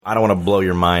I don't want to blow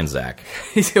your mind, Zach.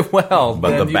 He said, well, but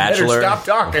then The you Bachelor. better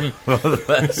stop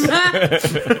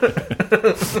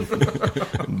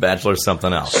talking. Bachelor's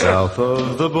something else. South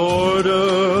of the border,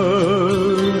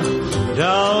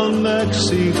 down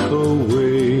Mexico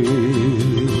way.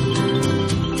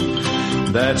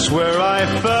 That's where I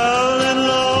fell in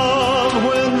love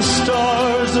when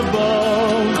stars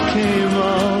above came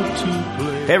out to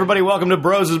play. Hey, everybody, welcome to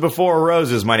Broses Before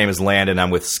Roses. My name is Landon. I'm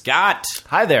with Scott.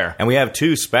 Hi there. And we have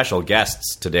two special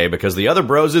guests today because the other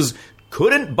Broses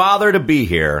couldn't bother to be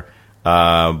here.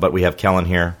 But we have Kellen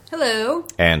here. Hello.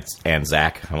 And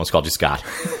Zach. I almost called you Scott.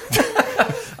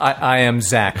 I am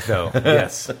Zach, though.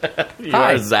 Yes. You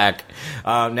Hi. are Zach.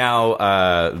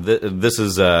 This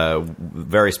is a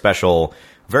very special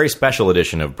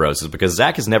edition of Broses because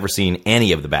Zach has never seen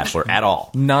any of The Bachelor at all.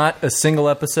 Not a single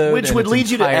episode. Which in would its lead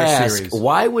you to entire ask, series.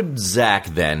 why would Zach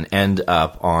then end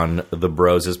up on the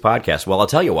Broses podcast? Well, I'll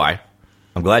tell you why.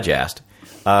 I'm glad you asked.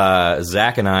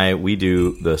 Zach and I, we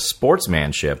do the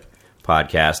Sportsmanship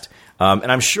podcast.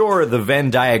 And I'm sure the Venn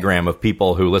diagram of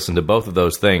people who listen to both of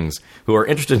those things, who are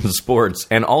interested in sports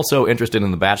and also interested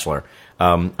in The Bachelor,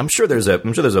 I'm sure there's a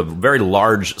very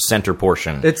large center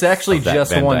portion. It's actually of that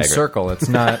just Venn one diagram. circle. It's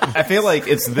not. I feel like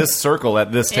it's this circle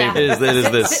at this Yeah. table. It is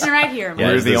this. Sitting right here. Yeah,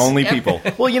 We're it's the this- only people.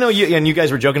 Well, you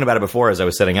guys were joking about it before as I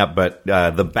was setting up, but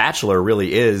The Bachelor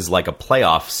really is like a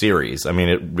playoff series. I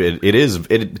mean, it is.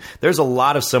 There's a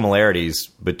lot of similarities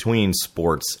between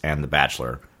sports and The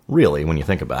Bachelor, really, when you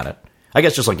think about it. I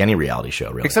guess just like any reality show,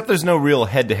 really. Except there's no real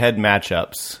head-to-head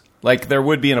matchups. Like there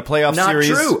would be in a playoff Not series.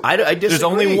 true. I disagree. There's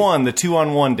only one, the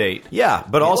 2-on-1 date. Yeah,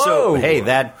 but also, Whoa. hey,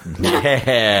 that...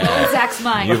 Zach's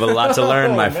mind. You have a lot to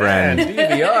learn, my friend.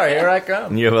 DVR, here I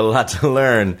come. You have a lot to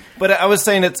learn. But I was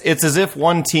saying it's as if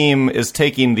one team is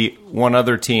taking the one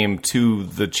other team to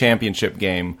the championship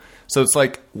game. So it's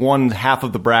like one half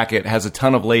of the bracket has a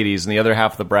ton of ladies, and the other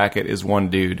half of the bracket is one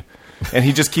dude. And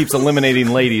he just keeps eliminating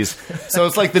ladies. So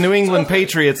it's like the New England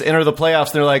Patriots enter the playoffs,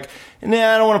 and they're like,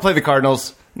 nah, I don't want to play the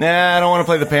Cardinals. Nah, I don't want to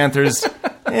play the Panthers.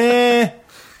 I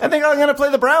think I'm going to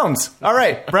play the Browns. All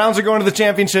right, Browns are going to the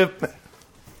championship.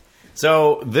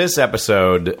 So this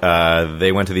episode,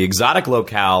 they went to the exotic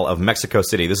locale of Mexico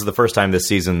City. This is the first time this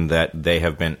season that they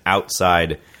have been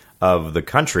outside of the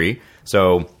country.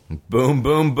 So boom,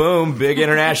 boom, boom, big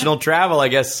international travel. I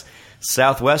guess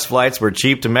Southwest flights were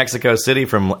cheap to Mexico City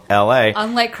from L.A.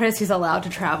 Unlike Chris, he's allowed to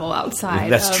travel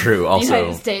outside. That's of true. the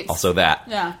United States. Also that.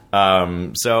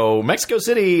 Yeah. So Mexico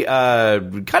City,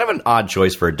 kind of an odd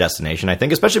choice for a destination, I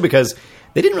think, especially because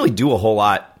they didn't really do a whole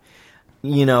lot. They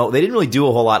didn't really do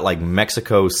a whole lot like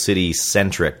Mexico City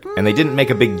centric, and they didn't make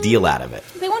a big deal out of it.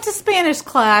 They went to Spanish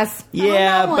class.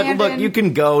 Yeah, Oh, but Landon. look, you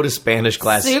can go to Spanish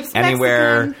class Soup's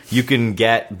anywhere. Mexican. You can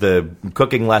get the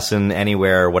cooking lesson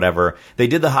anywhere, whatever. They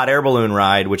did the hot air balloon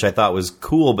ride, which I thought was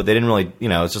cool, but they didn't really,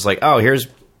 it's just like, oh, here's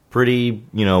pretty,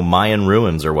 Mayan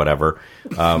ruins or whatever.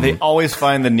 They always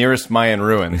find the nearest Mayan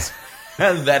ruins.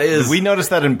 That is. We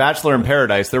noticed that in Bachelor in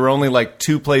Paradise, there were only like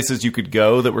 2 places you could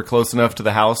go that were close enough to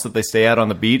the house that they stay at on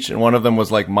the beach, and one of them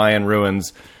was like Mayan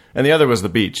ruins, and the other was the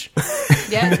beach.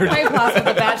 Yeah, it's very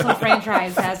possible the Bachelor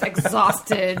franchise has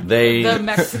exhausted the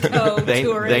Mexico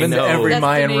tourism. they know every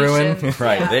Mayan ruin.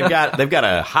 Right. Yeah. They've got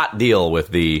a hot deal with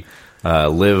the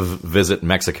Live Visit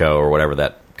Mexico or whatever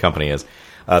that company is.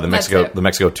 The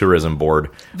Mexico Tourism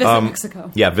Board. Visit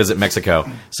Mexico. Yeah, Visit Mexico.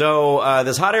 So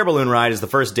this hot air balloon ride is the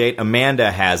first date.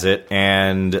 Amanda has it,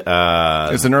 and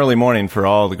It's an early morning for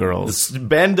all the girls.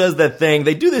 Ben does that thing.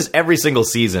 They do this every single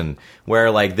season where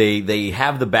like they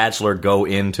have the Bachelor go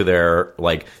into their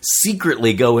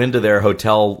secretly go into their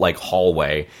hotel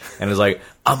hallway and is like,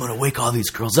 I'm going to wake all these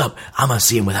girls up. I'm going to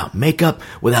see them without makeup,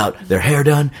 without their hair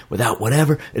done, without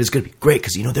whatever. And it's going to be great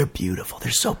because they're beautiful.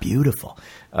 They're so beautiful.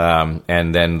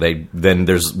 And then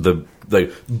there's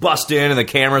they bust in and the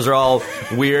cameras are all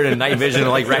weird and night vision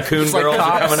and raccoon girls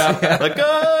are coming up like,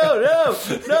 oh no. It's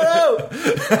like, no,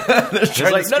 it's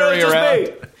just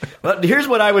me. But here's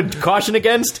what I would caution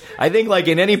against. I think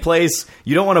in any place,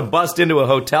 you don't want to bust into a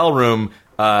hotel room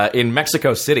in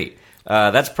Mexico City.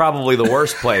 That's probably the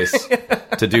worst place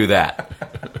to do that.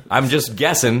 I'm just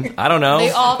guessing. I don't know. They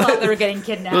all thought they were getting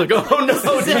kidnapped. Like, oh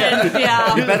no!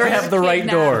 Yeah. You better have the right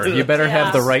door. You better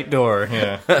have the right door.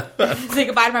 Yeah. Say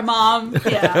goodbye to my mom.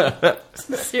 Yeah.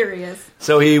 Serious.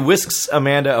 So he whisks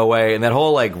Amanda away, and that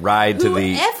whole ride to Who,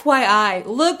 the FYI,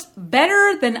 looked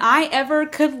better than I ever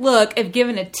could look if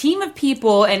given a team of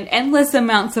people and endless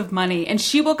amounts of money. And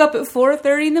she woke up at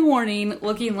 4:30 in the morning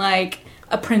looking like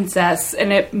a princess,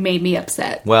 and it made me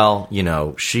upset. Well,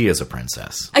 she is a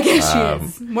princess. I guess she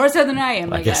is. More so than I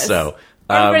am, I guess so.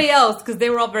 Everybody else, because they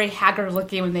were all very haggard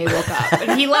looking when they woke up.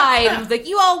 And he lied and was like,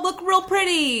 you all look real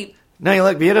pretty. No, you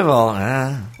look beautiful. Well,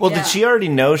 Yeah. did she already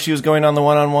know she was going on the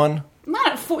one-on-one?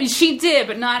 Not at 4. She did,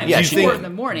 but not at 4 in the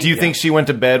morning. Do you think she went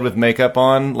to bed with makeup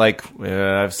on? Like,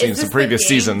 I've seen Is some this previous the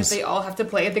game seasons. that they all have to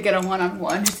play if they get a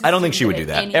one-on-one? I don't think she would do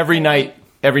that.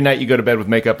 Every night you go to bed with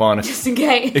makeup on. Just in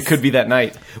case. It could be that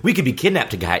night. We could be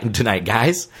kidnapped tonight,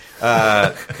 guys.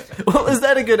 Well, is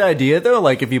that a good idea though?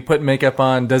 Like, if you put makeup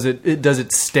on, does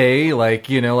it stay? Like,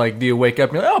 do you wake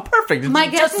up and you're like, oh, perfect. It's My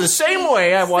guess just is the same she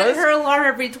way I set was. her alarm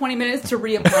every 20 minutes to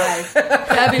reapply.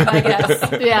 That'd be my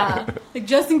guess. Yeah. Like,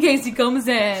 just in case he comes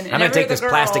in. And I'm going to take this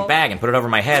plastic bag and put it over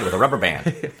my head with a rubber band.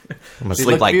 I'm going to She sleep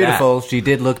looked like beautiful. She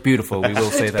did look beautiful. We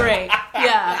will say It's that. great.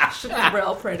 Yeah. She looked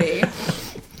real pretty.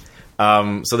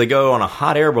 that. So they go on a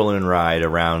hot air balloon ride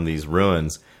around these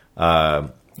ruins.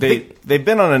 They've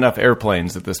been on enough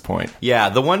airplanes at this point. Yeah,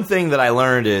 the one thing that I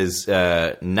learned is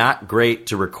not great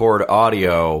to record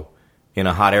audio in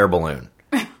a hot air balloon.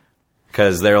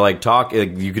 Because they're like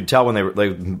you could tell when they were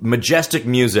like majestic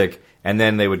music, and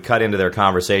then they would cut into their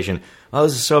conversation. Oh,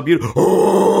 this is so beautiful.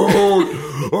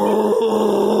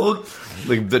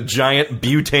 Like the giant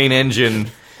butane engine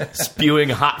spewing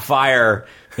hot fire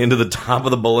into the top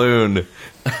of the balloon.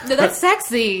 No, that's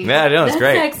sexy. Yeah, I know, it's that's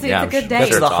great. Sexy. Yeah, It's a good I'm date.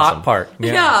 That's sure the it's hot awesome. part.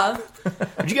 Yeah.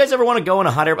 Would you guys ever want to go in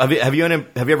a hot air? Have you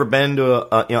ever been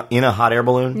to in a hot air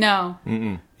balloon? No.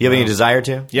 You have any desire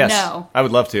to? Yes. No. I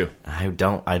would love to. I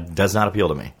don't. It does not appeal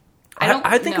to me.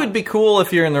 I think it would be cool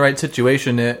if you're in the right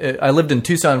situation. I lived in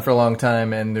Tucson for a long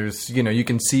time, and there's, you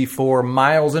can see for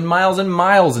miles and miles and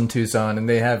miles in Tucson, and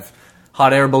they have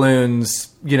hot air balloons,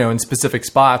 in specific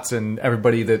spots, and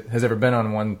everybody that has ever been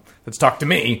on one that's talked to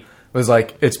me was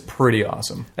like, it's pretty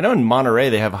awesome. I know in Monterey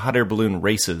they have hot air balloon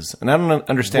races, and I don't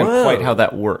understand Whoa. quite how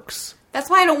that works. That's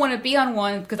why I don't want to be on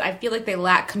one, because I feel like they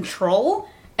lack control,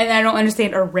 and I don't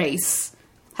understand a race.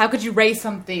 How could you race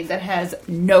something that has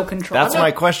no control? That's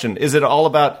my question. Is it all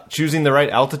about choosing the right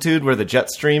altitude where the jet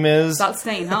stream is? About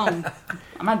staying home.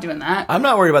 I'm not doing that. I'm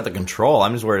not worried about the control.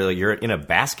 I'm just worried like you're in a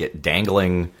basket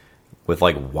dangling with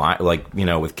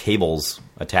with cables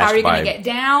attached. How are you by... going to get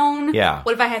down? Yeah.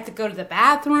 What if I have to go to the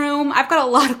bathroom? I've got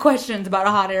a lot of questions about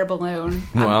a hot air balloon.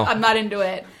 Well. I'm not into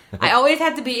it. I always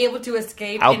have to be able to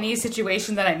escape any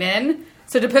situation that I'm in.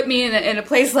 So to put me in a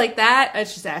place like that,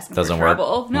 it's just asking Doesn't for work.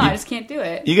 trouble. No, I just can't do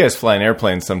it. You guys fly in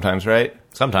airplanes sometimes, right?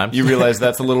 Sometimes You realize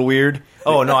that's a little weird?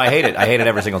 Oh no, I hate it. I hate it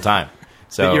every single time.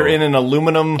 So That you're in an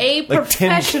aluminum A like, tin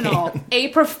professional, can. a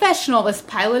professional is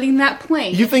piloting that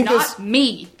plane. You think not this-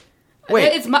 me?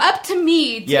 Wait. It's up to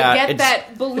me to Yeah, get it's-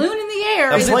 that balloon in the air.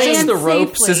 A and Is it plane- just land the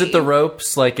ropes? safely. Is it the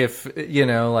ropes? Like, if, I there's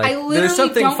literally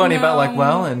something don't funny about, like, know.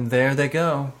 well, and there they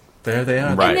go. There they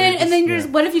are. Right. And then you're just,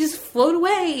 what if you just float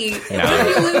away? No. What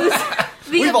if you lose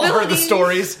the We've all heard the ability?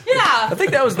 stories. Yeah. I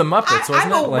think that was the Muppets,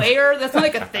 wasn't I'm it? Like- aware that's not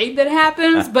like a thing that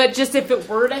happens, but just if it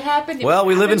were to happen. it well, would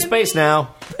we live in happen to space me.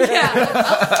 now.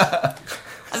 Yeah.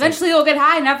 Eventually we'll get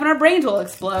high enough and our brains will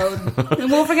explode.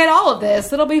 And we'll forget all of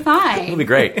this. It'll be fine. It'll be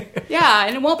great. Yeah,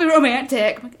 and it won't be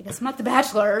romantic. I'm like, I guess I'm not the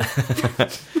Bachelor.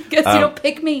 Guess you don't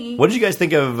pick me. What did you guys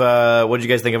think of? What did you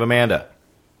guys think of Amanda?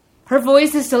 Her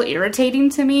voice is still irritating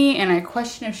to me, and I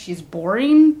question if she's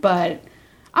boring, but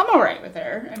I'm alright with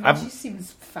her. I mean, she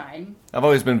seems fine. I've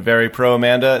always been very pro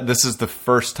Amanda. This is the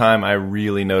first time I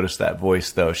really noticed that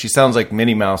voice, though. She sounds like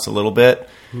Minnie Mouse a little bit,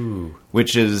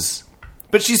 which is...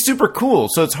 But she's super cool,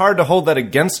 so it's hard to hold that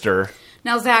against her.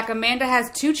 Now, Zach, Amanda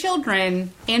has 2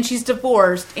 children, and she's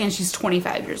divorced, and she's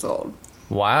 25 years old.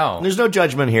 Wow. There's no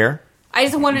judgment here. I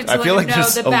just wanted to I feel let like you know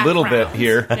just the a little bit background.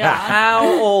 here. Yeah. How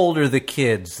old are the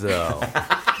kids, though? 11?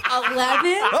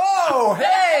 Oh,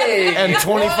 hey! And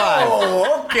 25.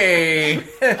 Oh, okay.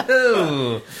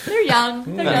 They're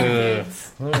young. They're young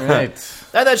kids. All right.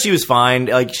 I thought she was fine.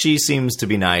 Like she seems to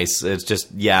be nice. It's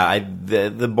just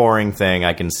the boring thing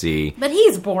I can see. But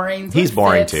he's boring. so He's it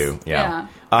boring fits. too. Yeah.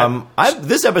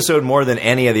 This episode more than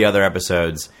any of the other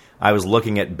episodes, I was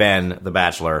looking at Ben, the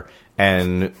Bachelor,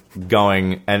 and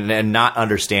going and not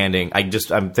understanding.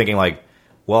 I'm thinking like,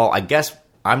 well, I guess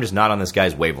I'm just not on this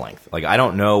guy's wavelength. Like I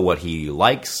don't know what he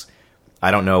likes.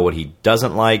 I don't know what he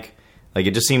doesn't like. Like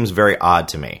it just seems very odd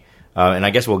to me. And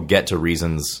I guess we'll get to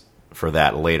reasons for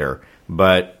that later.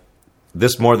 But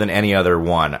this more than any other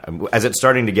one, as it's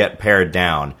starting to get pared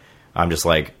down, I'm just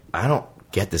like, I don't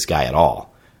get this guy at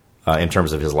all in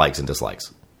terms of his likes and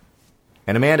dislikes.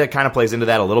 And Amanda kind of plays into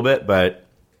that a little bit, but,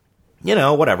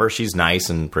 whatever. She's nice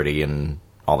and pretty and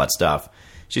all that stuff.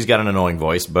 She's got an annoying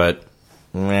voice, but,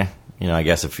 I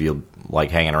guess if you like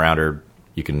hanging around her,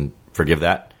 you can forgive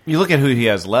that. You look at who he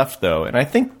has left, though, and I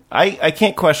think I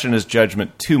can't question his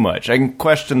judgment too much. I can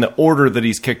question the order that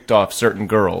he's kicked off certain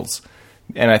girls.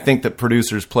 And I think that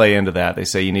producers play into that. They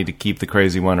say you need to keep the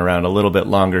crazy one around a little bit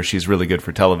longer. She's really good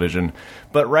for television.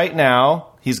 But right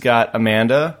now, he's got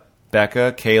Amanda,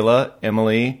 Becca, Kayla,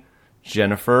 Emily,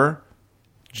 Jennifer,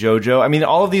 JoJo. I mean,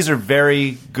 all of these are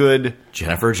very good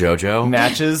Jennifer, JoJo.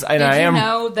 matches. And Did I you am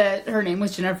know that her name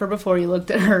was Jennifer before you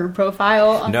looked at her profile?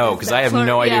 On No, this 'cause I have Bachelor?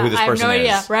 no idea who this person I have no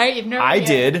is. idea, right? You've no I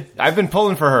idea. did. I've been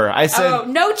pulling for her. I said, Oh,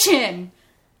 no chin.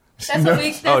 That's what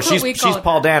we. That's Oh, what we she's call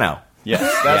Paul her. Dano. yes,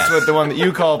 that's what the one that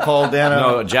you call Paul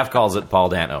Dano. No, Jeff calls it Paul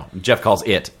Dano. Jeff calls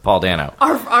it Paul Dano.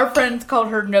 Our friends called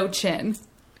her No Chin,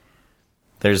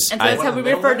 There's and so that's how we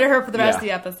referred to her for the rest of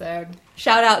the episode.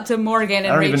 Shout out to Morgan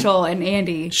and don't even- Rachel and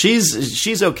Andy.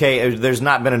 She's okay. There's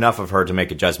not been enough of her to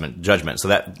make a judgment. So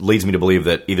that leads me to believe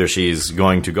that either she's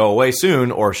going to go away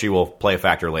soon or she will play a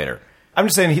factor later. I'm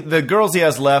just saying the girls he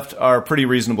has left are pretty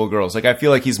reasonable girls. Like I feel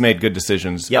like he's made good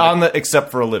decisions. Yeah, but- except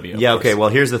for Olivia. of Yeah, course. okay, well,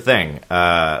 here's the thing.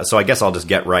 So I guess I'll just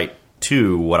get right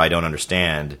to what I don't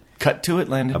understand Cut to it,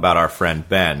 Landon. about our friend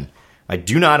Ben. I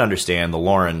do not understand the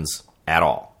Laurens at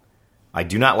all. I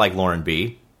do not like Lauren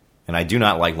B, and I do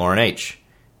not like Lauren H.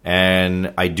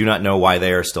 And I do not know why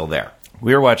they are still there.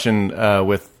 We were watching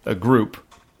with a group.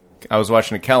 I was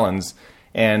watching at Kellen's,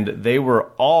 and they were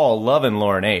all loving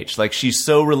Lauren H. Like, she's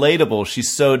so relatable.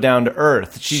 She's so down to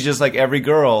earth. She's just like every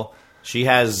girl. She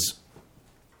has...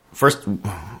 First...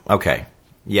 Okay.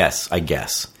 Yes, I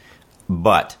guess.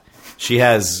 But she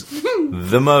has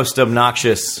the most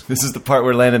obnoxious... This is the part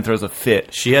where Landon throws a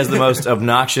fit. She has the most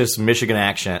obnoxious Michigan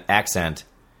accent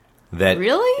that...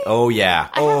 Really? Oh, yeah.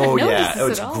 I haven't Oh, noticed yeah. this Oh,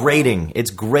 it's at all. grating.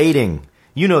 It's grating.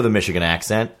 You know the Michigan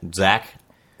accent, Zach.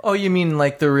 Oh, you mean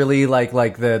like the really like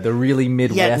the really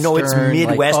Midwestern? Yeah, no, it's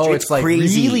Midwest. Like, oh, it's like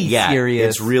crazy. really Yeah,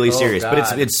 serious. it's really Oh, serious. But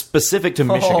God. it's specific to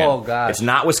Michigan. Oh, gosh. It's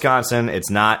not Wisconsin. It's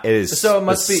not. It is So it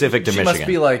must specific be. to She Michigan. must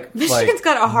be like Michigan's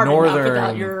got a hard northern. enough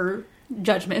without your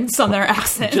judgments on their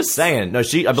accents. Just saying. No,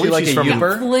 I believe like she's a from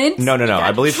Yooper? Flint. No. You got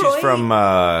I believe Detroit. she's from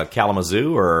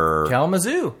Kalamazoo or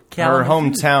Kalamazoo. Her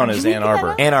hometown is you Ann make that Arbor.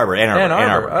 up? Ann Arbor. Ann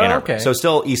Arbor. Oh, okay. So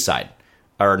still East Side,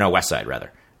 or no, West Side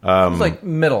rather. It's like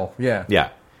middle. Yeah. Yeah.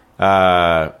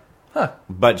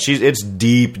 But it's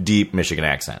deep Michigan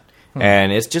accent,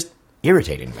 and it's just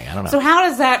irritating me. I don't know. So how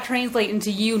does that translate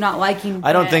into you not liking?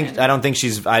 I don't Ben? think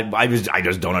she's. I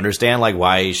just don't understand like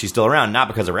why she's still around. Not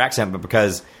because of her accent, but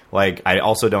because like I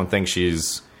also don't think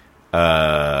she's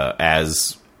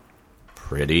as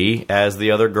pretty as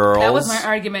the other girls. That was my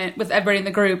argument with everybody in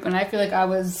the group, and I feel like I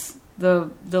was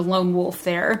the lone wolf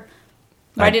there.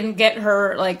 I didn't get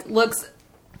her like looks,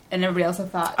 and everybody else I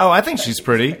thought. Oh, I think that she's she was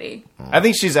pretty. I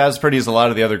think she's as pretty as a lot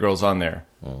of the other girls on there.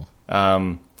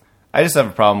 I just have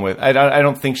a problem with. I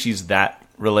don't think she's that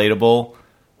relatable.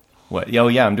 What? Oh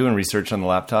yeah, I'm doing research on the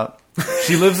laptop.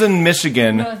 She lives in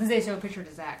Michigan. No, I was gonna say show a picture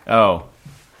to Zach. Oh.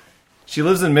 She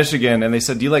lives in Michigan, and they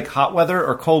said, do you like hot weather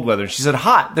or cold weather? She said,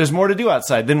 hot. There's more to do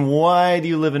outside. Then why do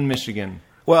you live in Michigan?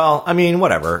 Well, I mean,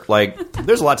 whatever. Like,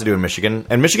 there's a lot to do in Michigan,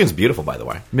 and Michigan's beautiful, by the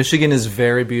way. Michigan is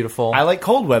very beautiful. I like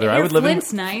cold weather. I Your would live in...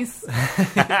 Flint's nice.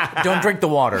 Don't drink the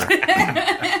water.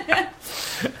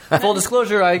 Full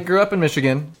disclosure: I grew up in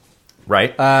Michigan,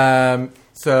 Right?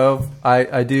 so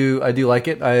I do like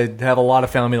it. I have a lot of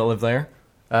family that live there,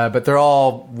 but they're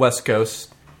all West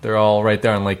Coast. They're all right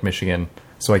there on Lake Michigan,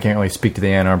 so I can't really speak to the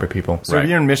Ann Arbor people. So if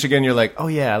you're in Michigan, you're like, oh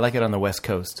yeah, I like it on the West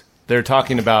Coast. They're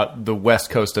talking about the West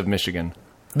Coast of Michigan.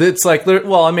 It's like,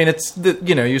 well, I mean, it's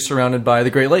you're surrounded by the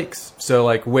Great Lakes. So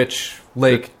like, which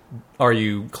lake are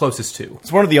you closest to?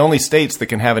 It's one of the only states that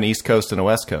can have an East Coast and a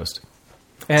West Coast.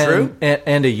 And, True.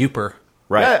 and a Yooper.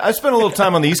 right. Yeah, I spent a little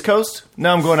time on the East Coast.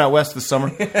 Now I'm going out west this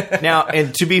summer. Now,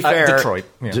 and to be fair, Detroit,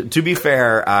 yeah. To be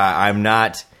fair, I'm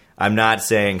not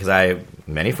saying because I have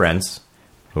many friends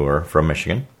who are from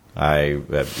Michigan. I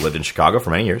have lived in Chicago for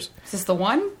many years. Is this the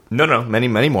one? No, many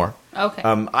more. Okay.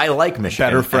 I like Michigan.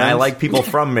 Better and I friends? like people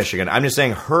from Michigan. I'm just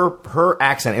saying her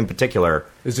accent in particular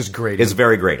It's just great. is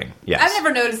very grating. Yes. I've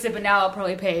never noticed it, but now I'll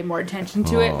probably pay more attention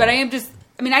to it. But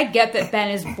I mean, I get that Ben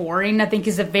is boring. I think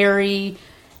he's a very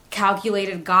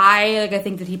calculated guy. Like, I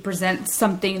think that he presents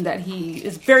something that he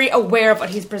is very aware of what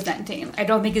he's presenting. I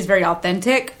don't think he's very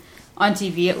authentic on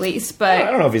TV, at least. I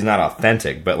But don't know if he's not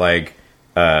authentic, but like,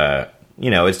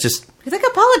 it's just he's like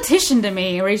a politician to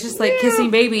me, where he's just like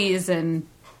kissing babies and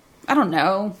I don't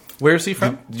know, Where is he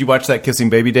from? Did you watch that kissing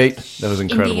baby date? That was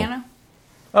incredible. Indiana.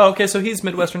 Oh, okay, so he's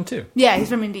Midwestern too. Yeah, he's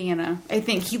from Indiana. I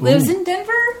think he lives in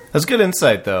Denver. That's good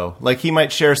insight, though. Like, he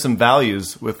might share some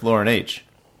values with Lauren H.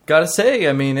 Gotta say,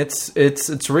 I mean, it's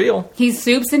real. He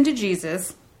soups into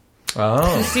Jesus.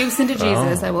 Oh. Soups into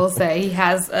Jesus, I will say. He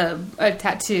has a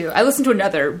tattoo. I listened to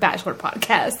another Bachelor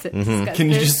podcast that discussed Can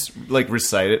you this. just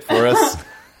recite it for us?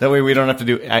 That way we don't have to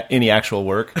do any actual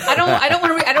work. I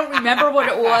don't remember what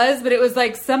it was, but it was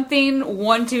like something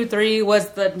 1, 2, 3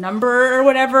 was the number or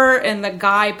whatever, and the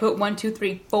guy put 1, 2,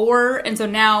 3, 4, and so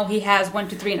now he has 1,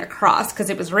 2, 3 and a cross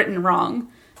because it was written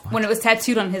wrong when it was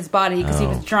tattooed on his body because he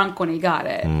was drunk when he got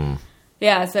it.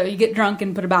 Yeah, so you get drunk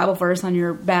and put a Bible verse on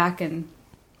your back, and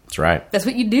That's right. that's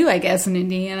what you do, I guess, in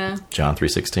Indiana. John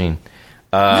 3:16.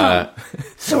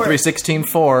 Sure.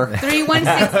 316.4.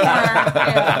 3164.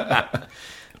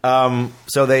 Yeah.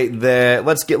 So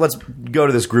let's go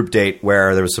to this group date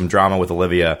where there was some drama with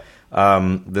Olivia.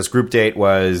 This group date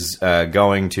was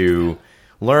going to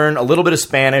learn a little bit of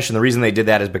Spanish, and the reason they did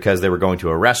that is because they were going to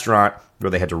a restaurant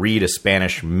where they had to read a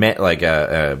Spanish what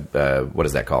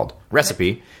is that called?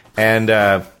 Recipe. And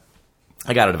I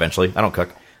got it eventually. I don't cook.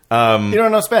 You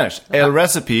don't know Spanish. El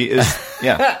recipe is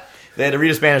yeah. They had to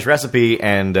read a Spanish recipe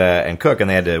and cook, and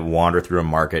they had to wander through a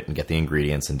market and get the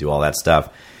ingredients and do all that stuff.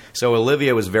 So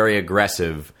Olivia was very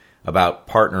aggressive about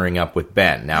partnering up with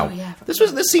Ben. Now, this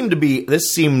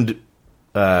seemed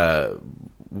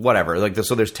whatever. Like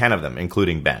so, there's 10 of them,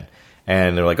 including Ben,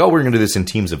 and they're like, "Oh, we're going to do this in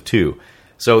teams of 2."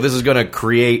 So this is going to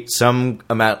create some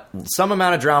amount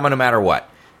of drama, no matter what.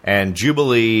 And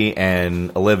Jubilee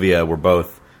and Olivia were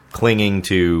both clinging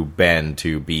to Ben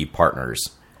to be partners.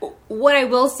 What I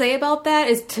will say about that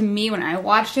is, to me, when I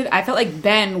watched it, I felt like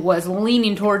Ben was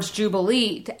leaning towards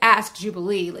Jubilee to ask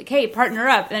Jubilee, like, hey, partner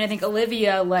up. And I think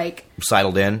Olivia, like,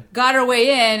 Sidled in. got her way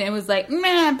in and was like,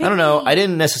 man, I don't know. I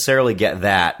didn't necessarily get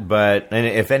that, but and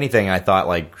if anything, I thought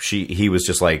like he was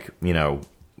just like,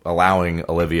 allowing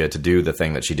Olivia to do the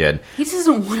thing that she did. He just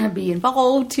doesn't want to be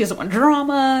involved. He doesn't want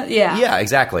drama. Yeah. Yeah,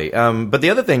 exactly. But the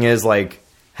other thing is, like,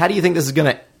 how do you think this is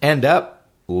going to end up?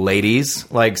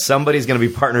 Ladies, like somebody's going to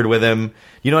be partnered with him.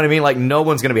 You know what I mean? Like no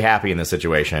one's going to be happy in this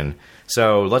situation.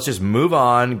 So let's just move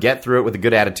on, get through it with a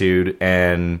good attitude,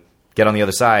 and get on the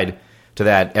other side to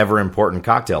that ever important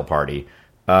cocktail party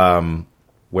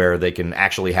where they can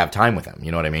actually have time with him.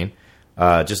 You know what I mean?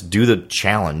 Just do the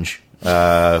challenge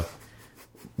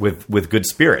with good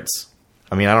spirits.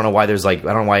 I mean, I don't know why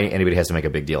anybody has to make a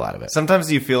big deal out of it. Sometimes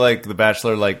you feel like The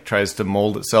Bachelor tries to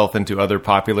mold itself into other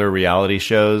popular reality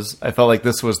shows. I felt like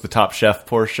this was the Top Chef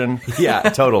portion. Yeah,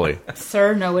 totally.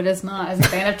 Sir, no, it is not. As a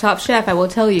fan of Top Chef, I will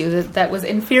tell you that was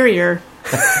inferior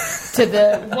to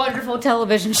the wonderful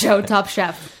television show Top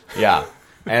Chef. Yeah.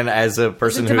 And as a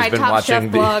person Listen to who's been my Top watching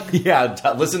Chef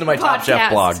blog. listen to my Top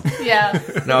Chef Podcast. blog.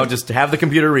 Yeah. No, just have the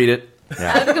computer read it.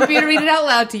 Yeah. Have the computer read it out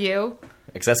loud to you.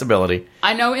 Accessibility.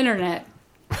 I know internet.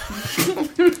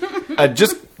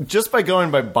 Just by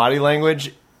going by body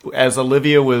language, as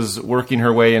Olivia was working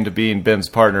her way into being Ben's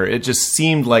partner, it just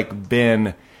seemed like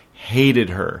Ben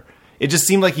hated her. It just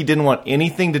seemed like he didn't want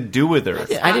anything to do with her.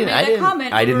 I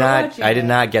did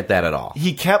not get that at all.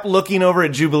 He kept looking over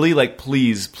at Jubilee like,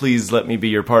 please let me be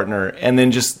your partner. And then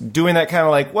just doing that kind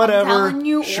of like, whatever, I'm telling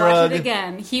you, shrug. watch it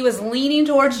again. He was leaning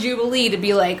towards Jubilee to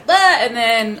be like, and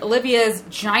then Olivia's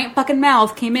giant fucking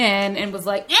mouth came in and was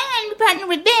like, I'm partner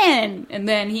with Ben. And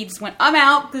then he just went, I'm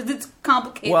out because it's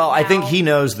complicated. Well, I think now. he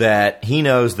knows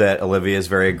that Olivia is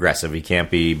very aggressive. He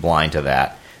can't be blind to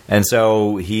that. And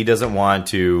so he doesn't want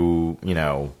to,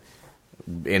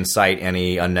 incite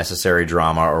any unnecessary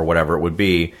drama or whatever it would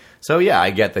be. So, yeah, I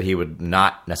get that he would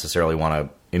not necessarily want to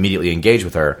immediately engage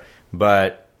with her.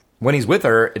 But when he's with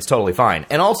her, it's totally fine.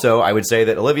 And also, I would say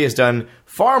that Olivia's done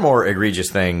far more egregious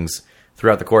things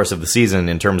throughout the course of the season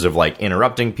in terms of, like,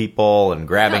 interrupting people and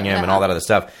grabbing him and all that other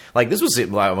stuff. Like, this was,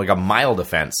 like, a mild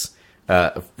offense.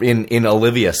 In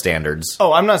Olivia standards.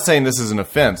 Oh, I'm not saying this is an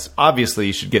offense. Obviously,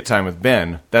 you should get time with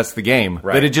Ben. That's the game.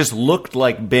 Right. But it just looked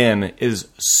like Ben is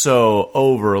so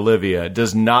over Olivia,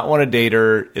 does not want to date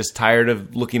her, is tired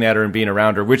of looking at her and being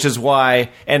around her, which is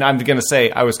why, and I'm going to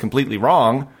say I was completely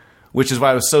wrong, which is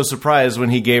why I was so surprised when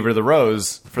he gave her the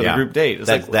rose for the group date.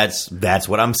 That's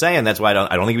what I'm saying. That's why I don't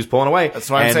think he was pulling away. That's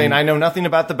why I'm saying I know nothing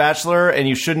about The Bachelor, and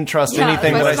you shouldn't trust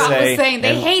anything that I Scott say. was saying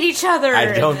they hate each other.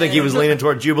 I don't think he was leaning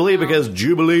toward Jubilee because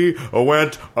Jubilee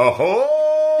went home.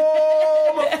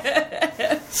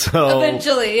 So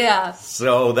Eventually, yeah.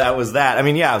 So that was that. I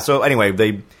mean, yeah. So anyway,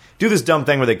 they do this dumb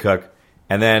thing where they cook.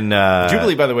 And then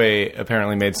Jubilee, by the way,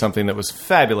 apparently made something that was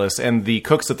fabulous, and the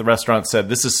cooks at the restaurant said,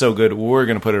 "This is so good, we're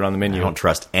going to put it on the menu." I don't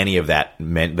trust any of that.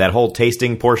 That whole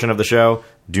tasting portion of the show,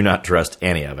 do not trust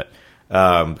any of it.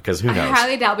 Because who knows? I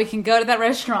highly doubt we can go to that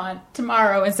restaurant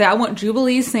tomorrow and say, I want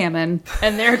Jubilee salmon,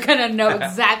 and they're going to know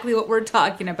exactly what we're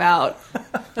talking about.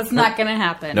 That's not going to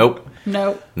happen. Nope.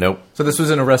 Nope. Nope. So this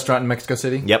was in a restaurant in Mexico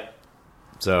City? Yep.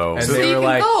 So, And So they you were can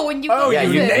like, go when you "Oh, go yeah,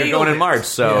 use you it. you're going in March,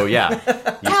 so yeah.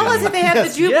 Tell us if they have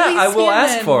the Jubilee yeah, I will salmon.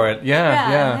 ask for it.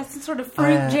 Yeah. Have some sort of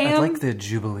fruit jam. I'd like the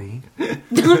Jubilee.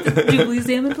 Jubilee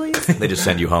salmon, please. They just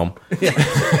send you home.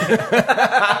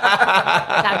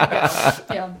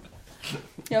 Yeah.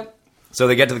 Yep. So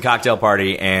they get to the cocktail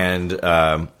party, and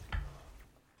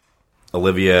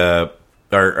Olivia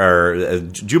or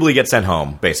Jubilee gets sent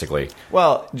home. Basically,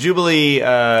 Well, Jubilee,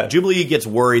 Jubilee gets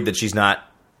worried that she's not.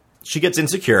 She gets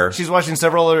insecure. she's watching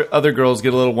several other girls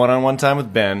get a little one-on-one time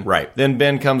with Ben. Right. Then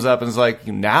Ben comes up and is like,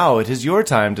 now it is your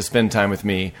time to spend time with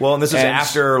me. Well, and this is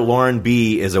after Lauren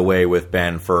B is away with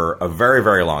Ben for a very,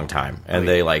 very long time, and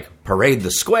they like parade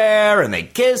the square and they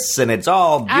kiss, and it's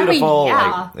all beautiful.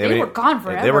 yeah. Like, They were gone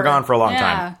forever. They were gone for a long Yeah.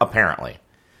 time, apparently.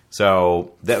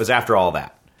 So that was after all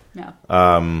that. No.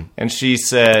 And she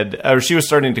said, or she was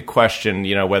starting to question,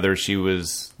 whether she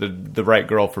was the right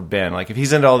girl for Ben. Like, if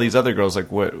he's into all these other girls,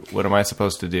 like, what am I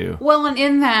supposed to do? Well, and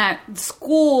in that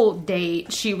school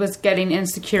date, she was getting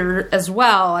insecure as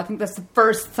well. I think that's the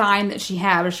first sign that she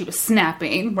had where she was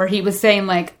snapping, where he was saying,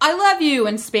 like, I love you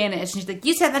in Spanish. And she's like,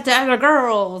 you said that to other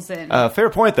girls. And Fair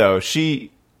point, though. She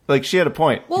had a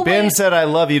point. Well, Ben wait. said, I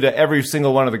love you to every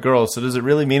single one of the girls. So does it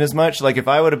really mean as much? Like, if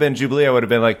I would have been Jubilee, I would have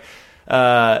been like,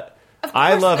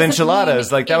 I love doesn't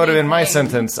enchiladas. mean Like, that would have been my anything.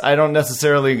 sentence. I'm not going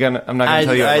to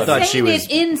tell you. I love thought you. she was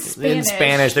Saying it in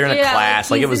Spanish. They're in a Yeah, class.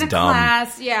 Like, he's it was in a dumb.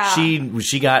 class, yeah.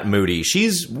 She got moody.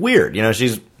 She's weird.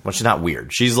 She's not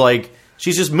weird. She's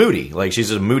just moody. Like,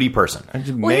 she's a moody person.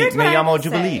 Well, here's what I llamo would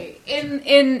Jubilee. say.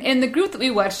 In the group that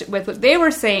we watched it with, what they were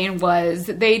saying was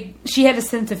that she had a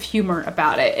sense of humor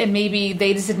about it, and maybe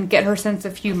they just didn't get her sense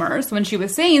of humor. So when she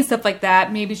was saying stuff like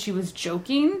that, maybe she was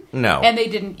joking. No. And they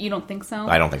didn't. You don't think so?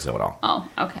 I don't think so at all. Oh,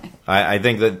 okay. I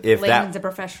think that if Layton's that, a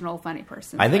professional, funny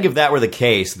person. I think but- if that were the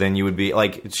case, then you would be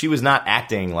like, she was not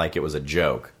acting like it was a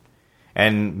joke,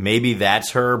 and maybe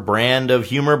that's her brand of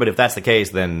humor. But if that's the case,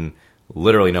 then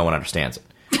literally no one understands it.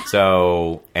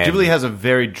 So Jubilee has a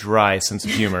very dry sense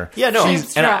of humor. yeah, no,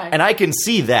 She's and dry. I can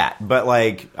see that, but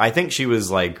like, I think she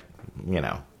was like, I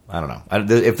don't know.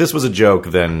 If this was a joke,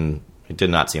 then it did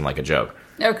not seem like a joke.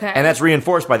 Okay. And that's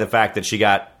reinforced by the fact that she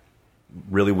got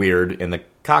really weird in the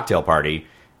cocktail party,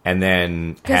 and then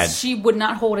had. because she would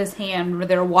not hold his hand when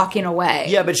they were walking away.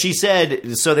 Yeah, but she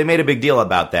said, so they made a big deal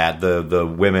about that, the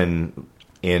women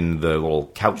in the little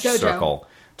couch Jojo. circle.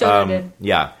 Jojo did.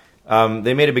 Yeah.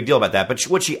 They made a big deal about that, but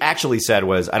what she actually said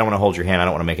was, I don't want to hold your hand, I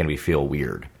don't want to make anybody feel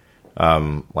weird.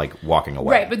 Like walking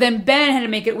away. Right, but then Ben had to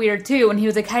make it weird too, and he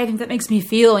was like, "How do you think that makes me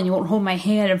feel?" And you won't hold my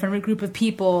hand in front of a group of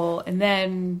people. And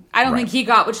then I don't Right. think he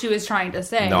got what she was trying to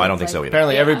say. No, I don't think It's so like- either.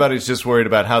 Apparently, Yeah. everybody's just worried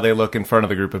about how they look in front of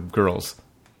the group of girls.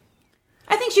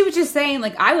 I think she was just saying,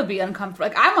 like, I would be uncomfortable.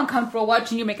 Like, I'm uncomfortable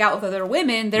watching you make out with other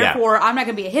women. Therefore, I'm not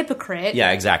going to be a hypocrite.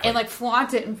 Yeah, exactly. And like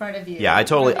flaunt it in front of you. Yeah, I in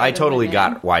front of the other totally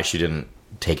women. got why she didn't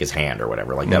take his hand or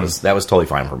whatever. Like that was totally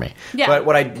fine for me. Yeah. But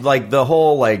what I like, the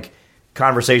whole like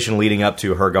conversation leading up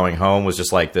to her going home was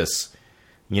just like this,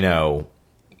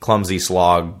 clumsy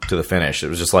slog to the finish. It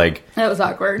was just like That was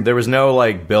awkward. there was no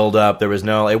like build up. There was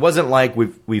no. It wasn't like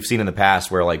we've seen in the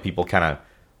past where like people kind of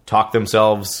talk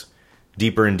themselves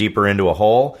deeper and deeper into a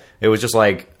hole. It was just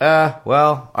like,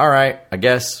 well, all right, I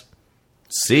guess.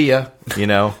 See ya.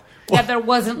 Yeah, there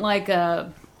wasn't like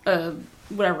a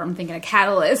whatever I'm thinking, a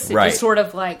catalyst. It Right. just sort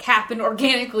of like happened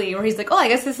organically, where he's like, "Oh, I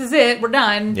guess this is it. We're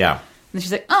done." Yeah. And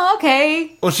she's like, "Oh,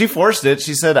 okay." Well, she forced it.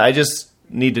 She said, I just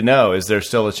need to know, is there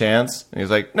still a chance? And he's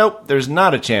like, nope, there's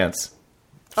not a chance.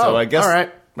 So Oh, I guess, all right.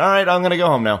 I'm going to go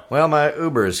home now. Well, my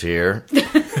Uber's here.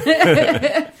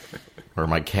 Or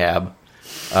my cab.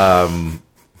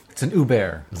 It's an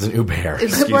Uber. It's an Uber.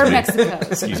 We're in Mexico.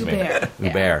 Excuse me.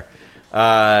 Uber.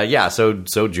 Uber.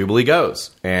 So Jubilee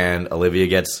goes. And Olivia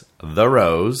gets the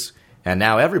rose. And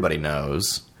now everybody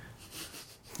knows.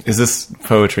 Is this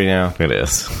poetry now? It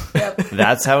is.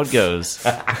 That's how it goes.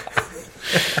 In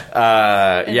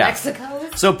Yeah. Mexico.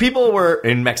 So people were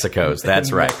in Mexico's.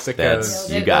 That's right. Mexico's. That's,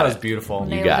 you That got That was it. beautiful.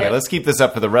 Nailed You got it. it. Let's keep this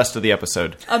up for the rest of the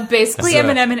episode. I'm basically That's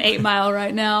Eminem in 8 Mile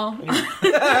right now.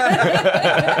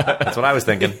 That's what I was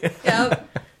thinking. Yep.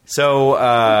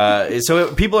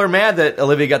 So people are mad that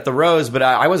Olivia got the rose, but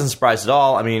I wasn't surprised at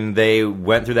all. I mean, they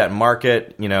went through that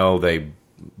market. They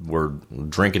were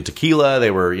drinking tequila. They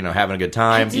were, having a good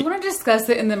time. Do you want to discuss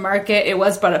it in the market? It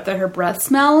was brought up that her breath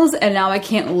smells, and now I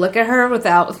can't look at her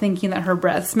without thinking that her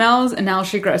breath smells, and now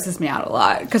she grosses me out a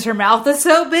lot because her mouth is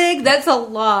so big. That's a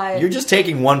lot. You're just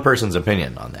taking one person's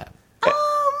opinion on that.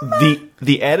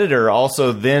 The editor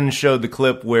also then showed the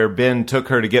clip where Ben took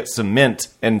her to get some mint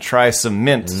and try some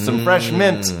mint, some fresh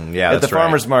mint yeah, at the that's right.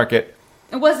 farmer's market.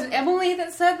 It wasn't Emily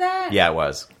that said that? Yeah, it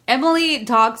was. Emily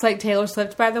talks like Taylor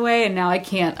Swift, by the way, and now I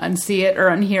can't unsee it or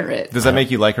unhear it. Does that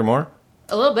make you like her more?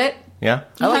 A little bit. Yeah?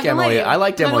 I like Emily. I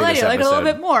liked Emily this I like it a little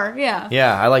episode. bit more, yeah.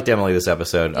 Yeah, I liked Emily this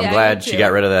episode. I'm Yeah, I glad did she too.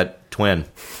 got rid of that twin.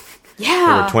 There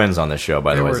Yeah. were twins on this show,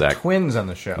 by the There way, were Zach. twins on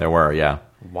the show. There were, yeah.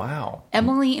 Wow.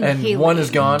 Emily and Haley. And one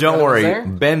is gone. Don't One is worry, there?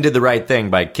 Ben did the right thing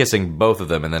by kissing both of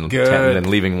them and then Good.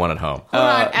 leaving one at home. Hold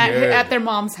on, good. at their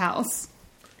mom's house.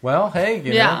 Well, hey,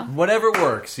 you Yeah. know, whatever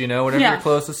works, whatever Yeah. you're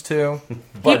closest to.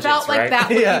 He felt like that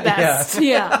would Yeah, be best.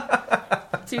 Yeah.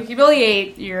 To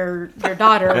humiliate your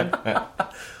daughter.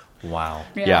 Wow.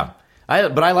 Yeah.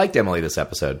 But I liked Emily this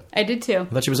episode. I did too.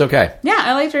 I thought she was okay. Yeah,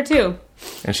 I liked her too.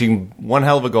 And she one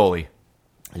hell of a goalie.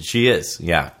 She is,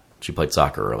 yeah. She played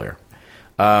soccer earlier.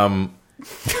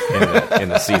 In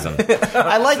the season.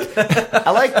 I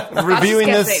like reviewing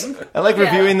this. guessing. I like Yeah.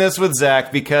 reviewing this with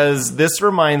Zach because this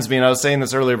reminds me, and I was saying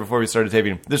this earlier before we started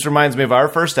taping. This reminds me of our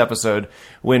first episode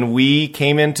when we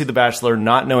came into The Bachelor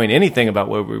not knowing anything about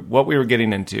what we were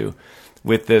getting into,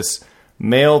 with this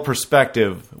male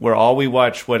perspective where all we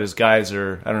watch as guys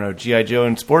are, I don't know, G.I. Joe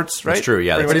and sports, right? That's true,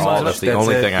 yeah. That's, Pretty much. that's the That's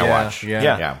only it, thing I yeah, watch. yeah.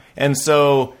 Yeah. And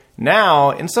so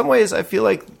now, in some ways, I feel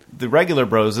like the regular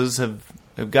broses have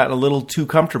gotten a little too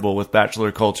comfortable with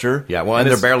Bachelor culture. Yeah, well, and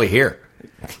they're it's- barely here.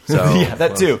 So Yeah,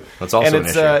 that too. That's also and an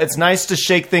it's issue. it's nice to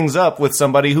shake things up with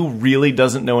somebody who really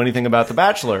doesn't know anything about The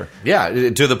Bachelor. Yeah,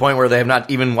 to the point where they have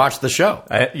not even watched the show.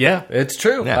 Yeah, it's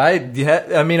true. Yeah.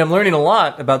 I mean, I'm learning a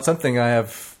lot about something I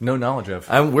have no knowledge of.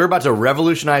 We're about to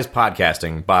revolutionize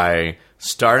podcasting by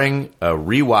starting a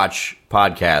rewatch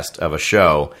podcast of a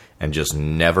show and just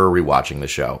never rewatching the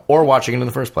show or watching it in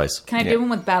the first place. Can I do one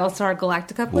with Battlestar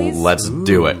Galactica, please? Let's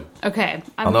do it. Okay.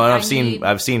 Although I I've seen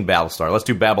Battlestar. Let's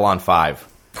do Babylon 5.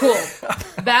 Cool.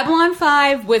 Babylon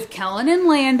 5 with Kellen and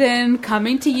Landon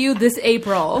coming to you this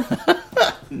April.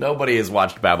 Nobody has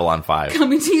watched Babylon 5.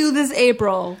 Coming to you this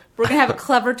April. We're going to have a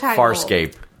clever title.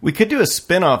 Farscape. We could do a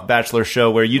spin-off Bachelor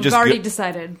show where you We've just already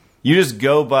decided. you just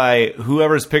go by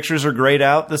whoever's pictures are grayed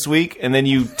out this week, and then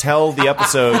you tell the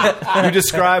episode. You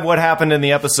describe what happened in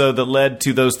the episode that led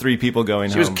to those three people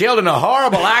going She was home. killed in a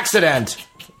horrible accident.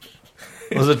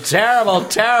 It was a terrible,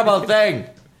 terrible thing.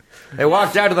 They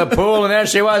walked out to the pool, and there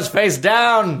she was, face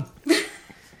down.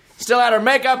 Still had her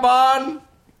makeup on.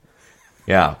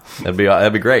 Yeah, that'd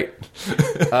be great.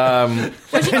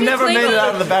 They never made it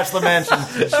out of the Bachelor mansion.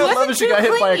 I love it. She got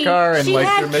hit by a car and like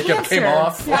her makeup came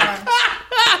off. Yeah.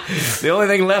 The only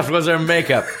thing left was her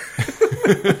makeup.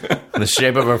 The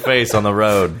shape of her face on the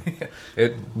road.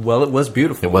 It was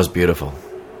beautiful. It was beautiful.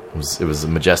 It was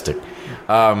majestic.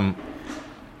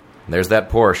 There's that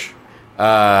Porsche.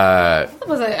 It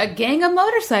was a gang of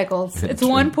motorcycles. It's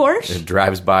one Porsche. It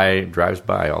drives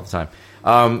by all the time.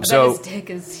 But So his dick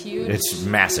is huge. it's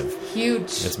massive. huge.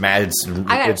 It's mad. It's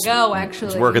gotta go, actually.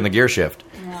 It's working the gear shift.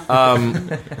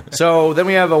 So then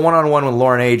we have a one-on-one with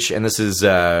Lauren H, and this is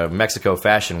Mexico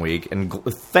Fashion Week, and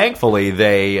thankfully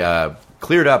they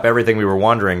cleared up everything we were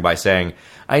wondering by saying,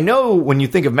 "I know when you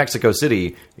think of Mexico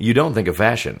City, you don't think of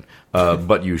fashion,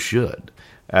 but you should."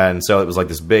 And so it was like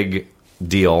this big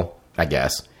deal, I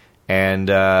guess, and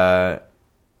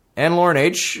Lauren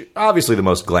H, obviously the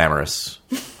most glamorous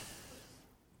She was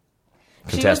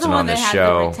the contestant one on that this had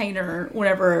show. the retainer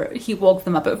whenever he woke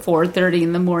them up at 4:30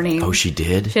 in the morning. Oh, she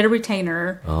did? She had a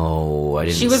retainer. Oh, I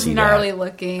didn't see She was that. gnarly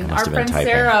looking. must Our have been friend typing.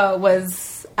 Sarah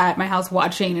was at my house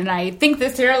watching, and I think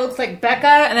that Sarah looks like Becca,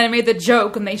 and then I made the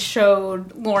joke, and they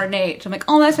showed Lauren H. I'm like,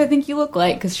 oh, that's what I think you look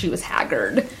like, because she was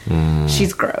haggard.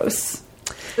 She's gross.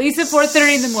 At least at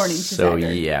 4:30 in the morning, she's So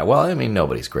haggard. yeah, well, I mean,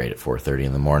 nobody's great at 4:30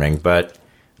 in the morning, but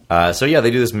so yeah, they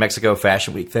do this Mexico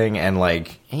Fashion Week thing, and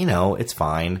like, it's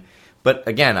fine. But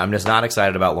again, I'm just not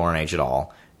excited about Lauren H at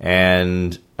all,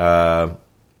 and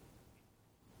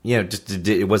just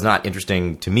it was not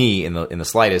interesting to me in the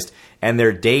slightest. And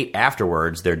their date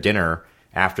afterwards, their dinner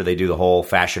after they do the whole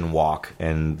fashion walk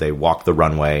and they walk the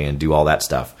runway and do all that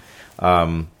stuff.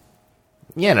 It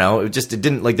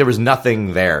didn't, like, there was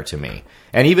nothing there to me.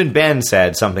 And even Ben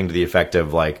said something to the effect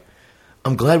of, like,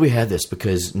 I'm glad we had this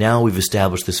because now we've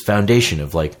established this foundation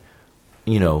of, like,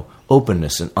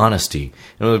 openness and honesty.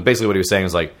 And basically what he was saying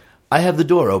was, like, I have the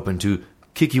door open to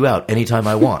kick you out anytime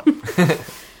I want.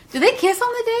 Did they kiss on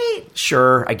the date?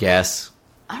 Sure, I guess.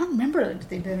 I don't remember if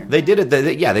they did or not. They did it.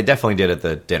 They definitely did at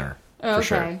the dinner. Oh, for okay.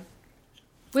 sure.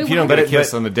 Wait, If you don't what? get a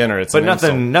kiss on the dinner, it's But an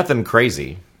insult. nothing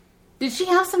crazy. Did she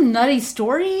have some nutty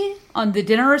story on the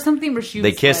dinner or something where she was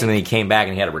They kissed and then like, he came back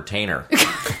and he had a retainer.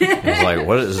 I was like,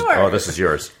 "What is? Sure. Oh, this is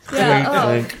yours."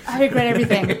 yeah, I regret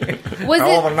everything. Was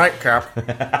it nightcap.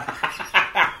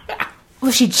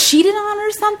 Was she cheated on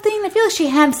or something? I feel like she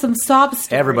had some sob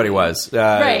story. Everybody was.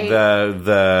 Right.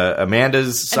 The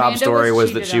Amanda's sob Amanda story was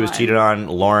was that cheated she was on. cheated on.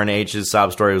 Lauren H's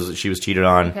sob story was that she was cheated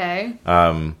on. Okay.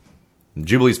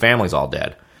 Jubilee's family's all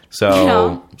dead. So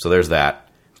Yeah. so there's that.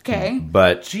 Okay.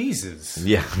 But Jesus.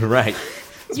 yeah, right.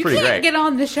 It's You pretty can't great. get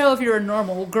on the show if you're a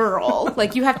normal girl.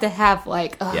 Like, you have to have,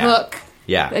 like, a hook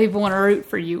Yeah. that people want to root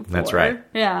for you for. That's right.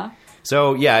 Yeah.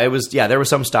 So there was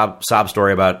some sob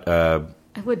story about I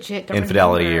legit don't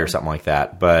infidelity remember. or something like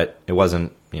that, but it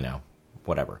wasn't,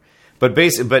 whatever. But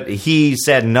he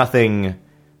said nothing.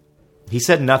 He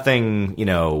said nothing.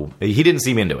 He didn't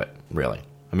seem into it really.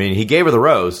 I mean, he gave her the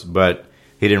rose, but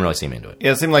he didn't really seem into it.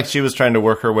 Yeah, it seemed like she was trying to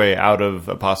work her way out of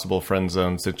a possible friend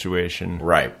zone situation.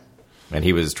 Right. And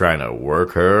he was trying to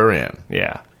work her in.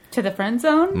 Yeah. To the friend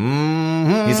zone?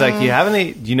 He's like, do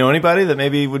you know anybody that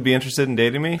maybe would be interested in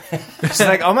dating me? She's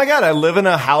like, oh my God, I live in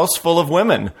a house full of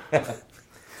women.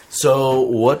 So,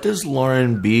 what does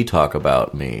Lauren B talk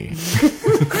about me?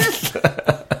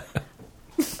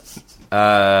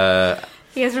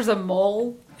 Yes, there's a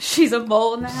mole. She's a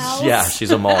mole in the house. Yeah,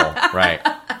 she's a mole. Right.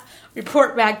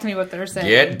 Report back to me what they're saying.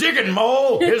 Get digging,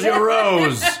 mole. Here's your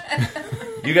rose.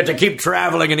 You get to keep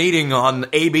traveling and eating on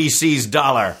ABC's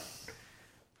dollar.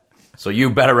 So you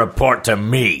better report to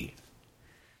me.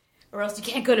 Or else you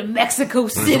can't go to Mexico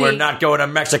City. We're not going to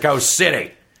Mexico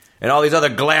City and all these other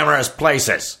glamorous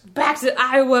places. Back to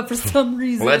Iowa for some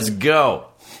reason. Let's go.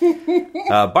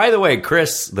 By the way,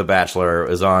 Chris, the Bachelor,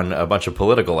 is on a bunch of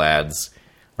political ads.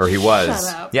 Or he was.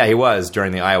 Shut up. Yeah, he was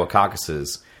during the Iowa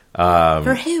caucuses.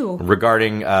 For who?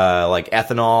 Regarding like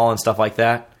ethanol and stuff like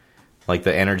that. Like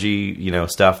the energy,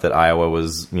 stuff that Iowa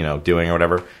was, doing or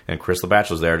whatever. And Chris the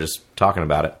Bachelor's there just talking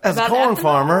about it. As a About corn ethanol?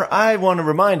 farmer, I want to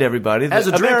remind everybody that As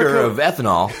a drinker America- of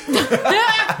ethanol,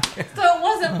 So it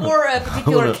wasn't for a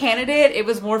particular candidate, it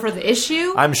was more for the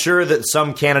issue? I'm sure that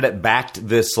some candidate backed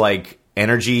this like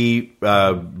energy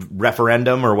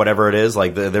referendum or whatever it is.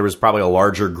 Like there was probably a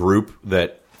larger group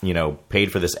that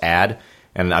paid for this ad,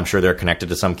 and I'm sure they're connected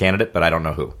to some candidate, but I don't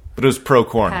know who. But it was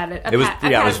pro-corn. Had it. It was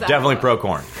definitely pro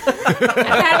corn. I've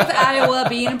had it with Iowa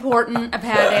being important. I've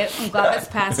had it. I'm glad that's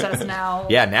past us now.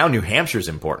 Yeah, now New Hampshire's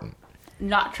important,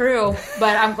 Not true,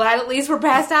 but I'm glad at least we're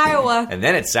past Iowa. and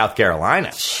then it's South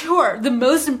Carolina. Sure, the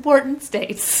most important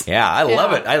states. Yeah, I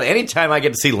love Yeah. it. Anytime I get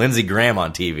to see Lindsey Graham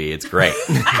on TV, it's great.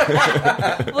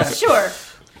 Well,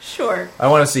 sure. I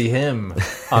want to see him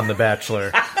on The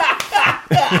Bachelor.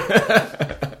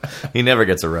 He never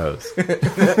gets a rose.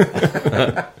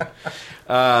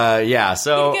 Yeah,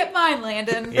 so He'd get mine,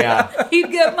 Landon. Yeah.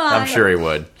 He'd get mine. I'm sure he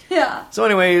would. Yeah. So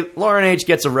anyway, Lauren H.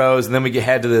 gets a rose, and then we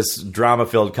head to this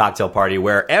drama-filled cocktail party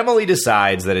where Emily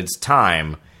decides that it's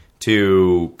time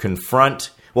to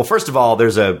confront... Well, first of all,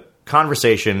 there's a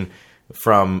conversation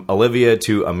from Olivia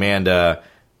to Amanda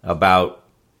about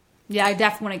Yeah, I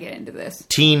definitely want to get into this.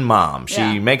 teen mom. She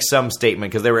Yeah. makes some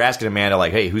statement, because they were asking Amanda,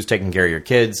 like, hey, who's taking care of your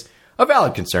kids? A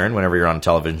valid concern whenever you're on a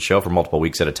television show for multiple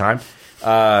weeks at a time.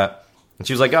 And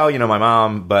she was like, oh, my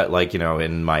mom, but, like,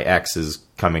 and my ex is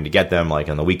coming to get them, like,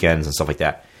 on the weekends and stuff like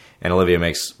that. And Olivia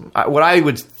makes what I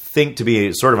would think to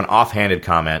be sort of an offhanded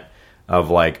comment of,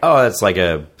 like, oh, that's like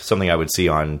something I would see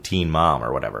on Teen Mom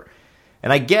or whatever.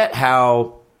 And I get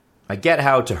how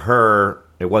to her,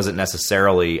 it wasn't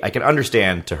necessarily, I can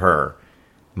understand to her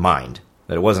mind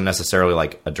that it wasn't necessarily,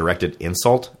 like, a directed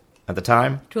insult at the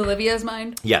time. To Olivia's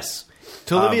mind? Yes.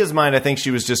 To Olivia's mind, I think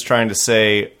she was just trying to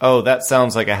say, oh, that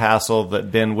sounds like a hassle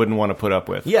that Ben wouldn't want to put up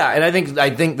with. Yeah, and I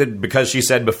think that because she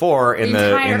said before in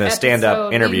The entire the stand up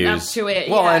episode interviews, leading up to it,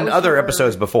 well, yeah, it and was other her.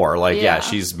 episodes before, like Yeah.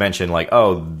 she's mentioned like,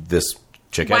 oh, this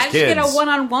chick Why has did she kids, get a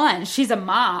one-on-one? She's a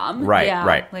mom. right, Yeah,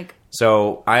 right. Like,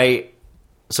 So I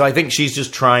think she's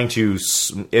just trying to,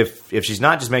 if she's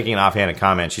not just making an offhanded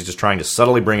comment, she's just trying to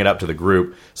subtly bring it up to the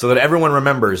group so that everyone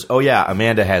remembers, oh yeah,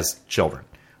 Amanda has children,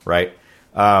 right?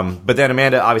 But then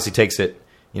Amanda obviously takes it,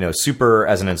 super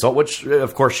as an insult, which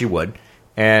of course she would,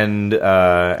 and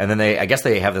then I guess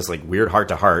they have this like weird heart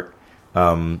to heart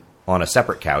on a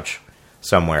separate couch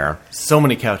somewhere. So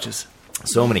many couches.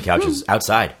 So many couches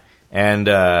outside, and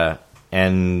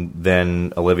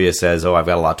then Olivia says, "Oh, I've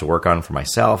got a lot to work on for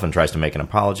myself," and tries to make an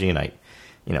apology, and I,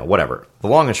 whatever. The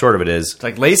long and short of it is, It's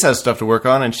like Lace has stuff to work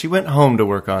on, and she went home to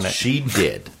work on it. she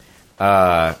did.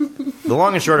 The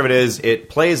long and short of it is, it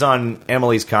plays on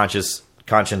Emily's conscience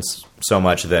so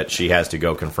much that she has to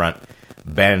go confront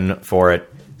Ben for it.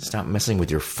 Stop messing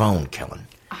with your phone, Kellen.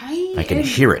 I can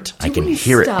hear it. I can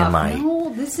hear it in my.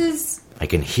 No, this is. I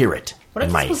can hear it What in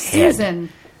if my this was head. Susan?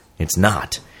 It's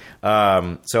not.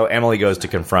 So Emily goes to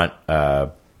confront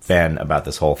Ben about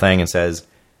this whole thing and says,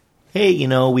 hey,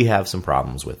 we have some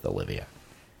problems with Olivia.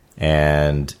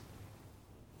 And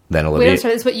then Wait, Olivia... I'm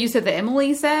sorry, that's what you said that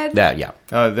Emily said? Yeah.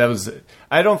 That was.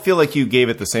 I don't feel like you gave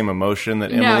it the same emotion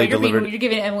that No, Emily you're delivered.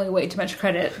 giving Emily way too much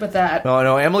credit with that.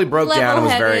 No, Emily broke down and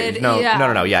was very... Level-headed, No,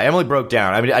 yeah. no. Yeah, Emily broke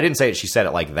down. I mean, I didn't say it. She said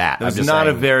it like that. It was I'm just not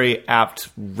a saying- very apt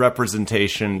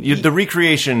representation. The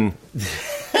recreation.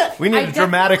 We need I a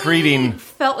dramatic definitely reading.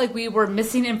 Felt like we were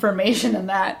missing information in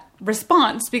that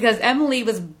response because Emily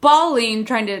was bawling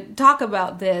trying to talk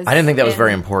about this. I didn't think that was and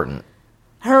very important.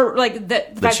 Her the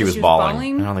fact she was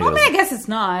bawling. I don't think it was- I guess it's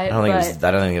not. I don't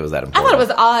think it was that important. I thought it was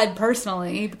odd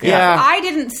personally because Yeah. I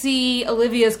didn't see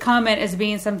Olivia's comment as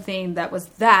being something that was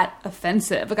that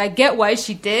offensive. Like I get why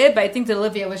she did, but I think that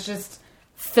Olivia was just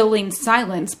filling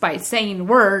silence by saying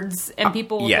words, and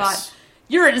people yes. thought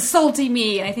you're insulting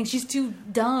me. And I think she's too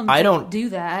dumb to do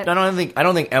that. I don't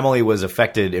think Emily was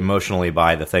affected emotionally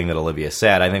by the thing that Olivia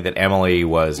said. I think that Emily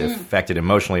was affected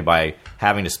emotionally by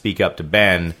having to speak up to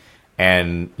Ben.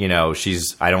 And, you know,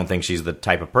 I don't think she's the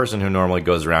type of person who normally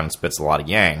goes around and spits a lot of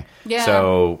yang. Yeah.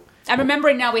 So I'm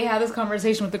remembering now we had this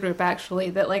conversation with the group, actually,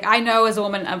 that, like, I know as a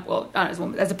woman, well, not as a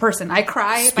woman, as a person, I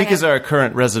cry. if I Speak have- as our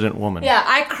current resident woman. Yeah,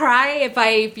 I cry if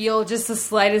I feel just the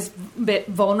slightest bit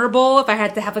vulnerable. If I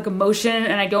had to have, like, emotion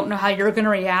and I don't know how you're going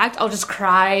to react, I'll just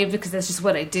cry because that's just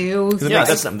what I do. yeah,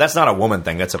 that's not a woman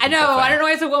thing. That's a I people know. thing. I don't know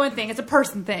why it's a woman thing. It's a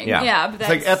person thing. Yeah. But It's that's,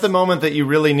 like at the moment that you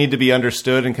really need to be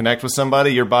understood and connect with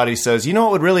somebody, your body says, you know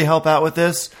what would really help out with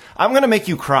this? I'm going to make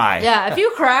you cry. yeah, if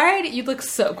you cried, you'd look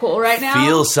so cool right now.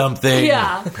 Feel something.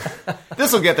 Yeah.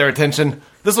 This will get their attention.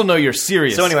 This will know you're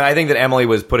serious. So anyway, I think that Emily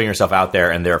was putting herself out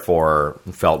there and therefore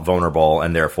felt vulnerable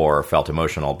and therefore felt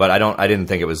emotional. But I didn't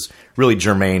think it was really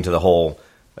germane to the whole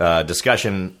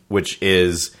discussion, which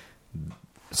is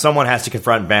someone has to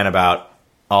confront Ben about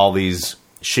all these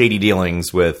shady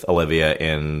dealings with Olivia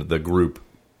in the group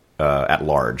at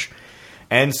large.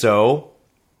 And so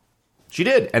she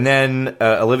did. And then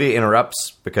Olivia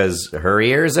interrupts because her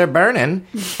ears are burning.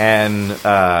 And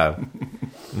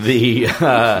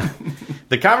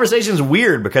the conversation's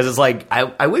weird because it's like,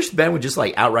 I wish Ben would just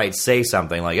like outright say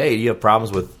something like, hey, do you have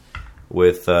problems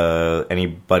with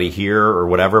anybody here or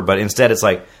whatever? But instead it's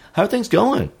like, how are things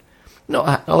going? No,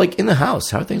 like in the house.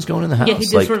 How are things going in the house? Yeah, he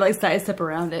just sort of like sidestep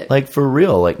around it. Like for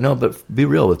real. Like, no, but be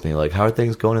real with me. Like, how are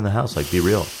things going in the house? Like, be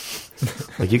real.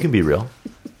 Like, you can be real.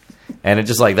 And it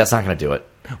just like, that's not going to do it.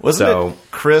 Wasn't So- it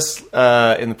Chris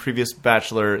in the previous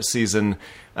Bachelor season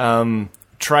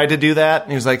tried to do that?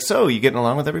 And he was like, so, you getting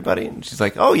along with everybody? And she's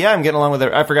like, oh, yeah, I'm getting along with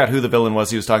everybody. I forgot who the villain was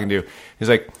he was talking to. He's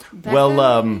like, well,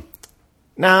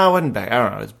 no, it wasn't Becca. I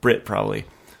don't know. It was Britt, probably.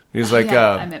 He was like,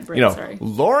 yeah, I meant Britt, sorry.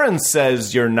 Lauren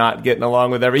says you're not getting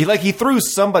along with everybody. He threw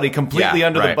somebody completely Yeah,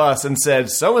 under the right. bus and said,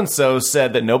 so-and-so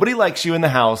said that nobody likes you in the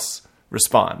house.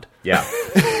 Respond. Yeah.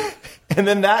 And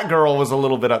then that girl was a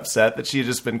little bit upset that she had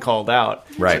just been called out.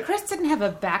 Right. Chris didn't have a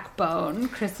backbone.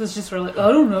 Chris was just really, I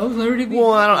don't know.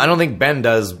 Well, I don't think Ben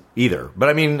does either. But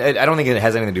I mean, I don't think it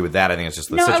has anything to do with that. I think it's just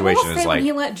the situation I will is say like, when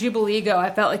he let Jubilee go,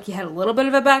 I felt like he had a little bit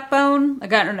of a backbone.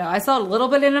 Like, I don't know. I saw a little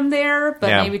bit in him there, but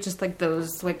Yeah. maybe just like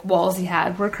those like walls he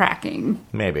had were cracking.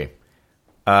 maybe.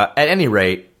 At any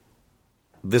rate,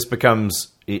 this becomes.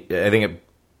 I think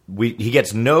he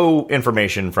gets no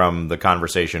information from the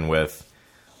conversation with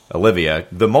Olivia.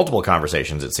 The multiple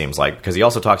conversations, it seems like, because he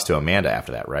also talks to Amanda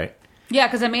after that, right? Yeah,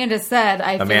 because Amanda said,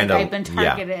 I feel like I've been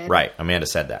targeted Yeah, right. Amanda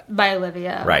said that. by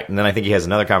Olivia. Right. And then I think he has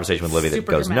another conversation with Olivia that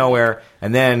Super goes dramatic. nowhere.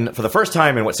 And then for the first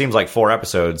time in what seems like 4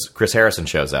 episodes, Chris Harrison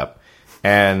shows up.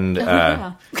 And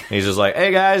yeah. he's just like,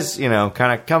 hey, guys, you know,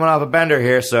 kind of coming off a bender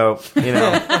here. So, you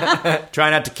know, try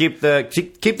not to keep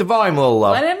the volume a little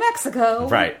low. But in Mexico.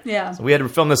 Right. Yeah. So we had to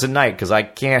film this at night because I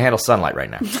can't handle sunlight right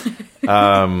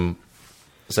now.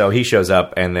 So he shows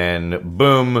up, and then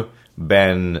boom,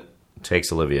 Ben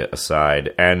takes Olivia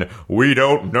aside, and we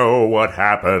don't know what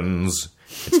happens.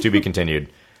 It's to be continued.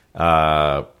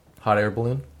 Hot air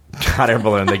balloon. Hot air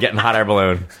balloon. They get in hot air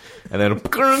balloon, and then it's a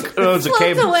Floats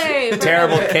away.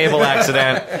 terrible cable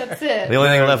accident. That's it. The only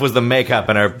thing left was the makeup,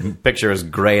 and our picture is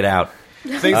grayed out.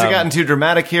 Things have gotten too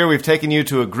dramatic here. We've taken you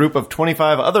to a group of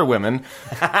 25 other women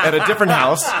at a different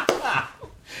house. That'd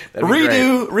be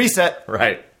Redo, reset.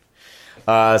 Right.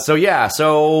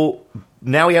 So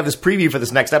now we have this preview for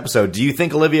this next episode. Do you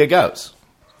think Olivia goes?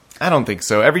 I don't think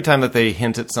so. Every time that they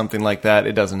hint at something like that,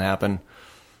 it doesn't happen.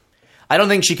 I don't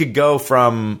think she could go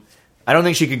from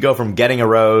getting a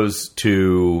rose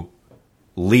to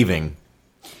leaving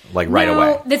right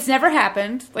away. That's never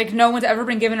happened. Like, no one's ever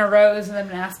been given a rose and then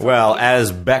been asked to Well, leave.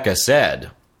 as Becca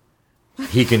said,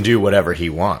 he can do whatever he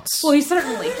wants. Well, he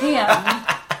certainly can.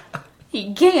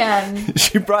 He can.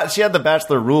 She had the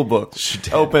Bachelor rule book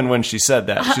open when she said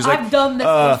that. She's like, I've done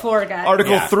this before, guys.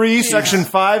 Article Yeah. 3, Section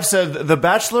 5 said the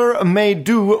Bachelor may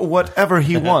do whatever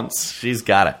he wants. She's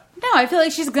got it. No, I feel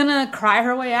like she's gonna cry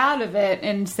her way out of it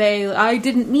and say, I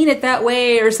didn't mean it that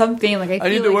way or something. Like I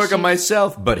need to work on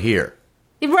myself, but here.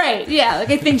 Right, yeah. Like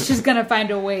I think she's gonna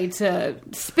find a way to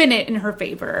spin it in her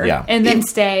favor. Yeah. And then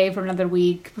stay for another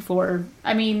week before.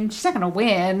 I mean, she's not gonna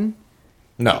win.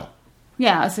 No.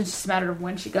 Yeah, so it's just a matter of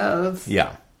when she goes.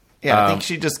 Yeah. Yeah, I think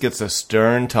she just gets a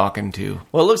stern talking to.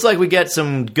 Well, it looks like we get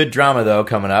some good drama, though,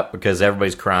 coming up because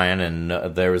everybody's crying, and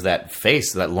there was that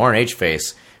face, that Lauren H.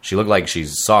 face. She looked like she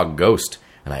saw a ghost,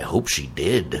 and I hope she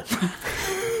did.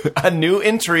 A new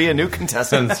entry, a new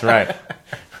contestant. That's right.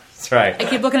 That's right. I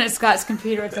keep looking at Scott's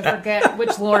computer to forget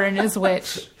which Lauren is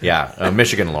which. Yeah,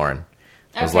 Michigan Lauren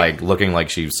was Okay. like looking like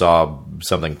she saw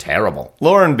something terrible.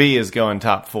 Lauren B is going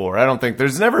top 4. I don't think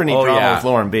there's never any drama with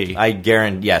Lauren B. I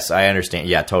guarantee. Yes, I understand.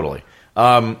 Yeah, totally.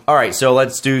 All right, so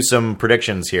let's do some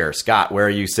predictions here. Scott, where are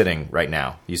you sitting right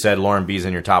now? You said Lauren B's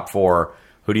in your top 4.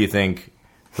 Who do you think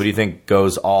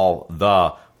goes all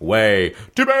the way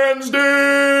to Ben's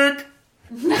Dick?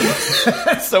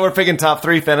 So we're picking top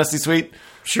 3 fantasy suite.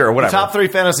 Sure, whatever. The top 3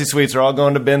 fantasy suites are all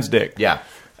going to Ben's Dick. Yeah.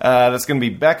 That's going to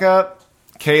be Becca,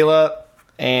 Kayla,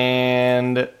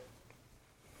 and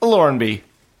Lauren B.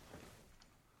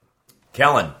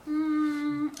 Kellen.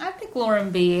 I think Lauren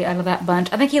B out of that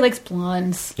bunch. I think he likes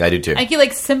blondes. Yeah, I do too. I think he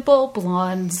likes simple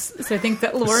blondes. So I think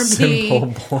that Lauren Simple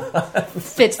B blonde.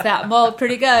 fits that mold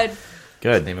pretty good.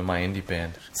 Good. Name of my indie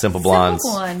band. Simple Blondes.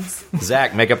 Simple blondes.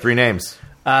 Zach, make up 3 names.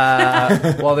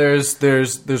 Well,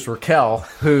 there's Raquel,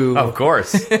 who Of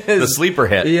course. The sleeper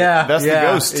hit. yeah, That's the yeah,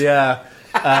 ghost. Yeah.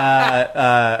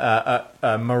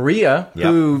 Maria, Yep.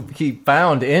 who he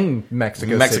found in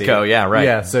Mexico Mexico, City. yeah, right.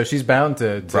 Yeah, so she's bound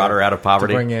to Brought her out of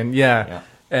poverty. to bring in, yeah.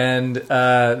 And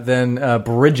then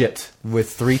Bridget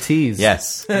with 3 T's.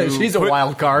 Yes. She's a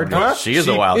wild card. Huh? She is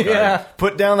a wild card. Yeah.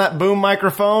 Put down that boom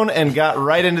microphone and got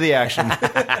right into the action.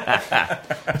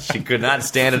 She could not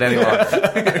stand it any longer.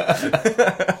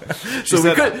 So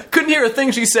we couldn't hear a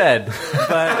thing she said,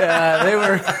 but they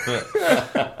were.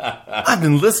 I've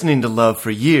been listening to Love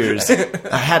for years.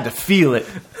 I had to feel it.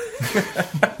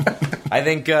 I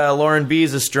think Lauren B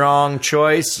is a strong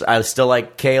choice. I still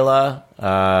like Kayla.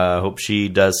 Hope she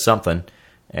does something.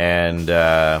 And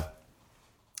yeah,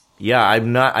 I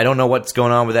don't know what's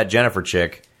going on with that Jennifer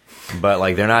chick, but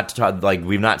like they're not like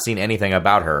we've not seen anything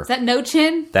about her. Is that No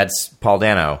Chin? That's Paul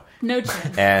Dano. No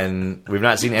Chin. And we've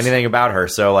not seen anything about her,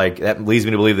 so like that leads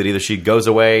me to believe that either she goes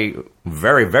away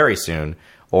very, very soon,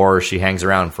 or she hangs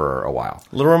around for a while.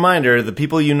 Little reminder, the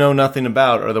people you know nothing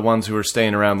about are the ones who are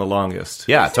staying around the longest.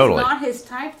 Yeah, totally. Not his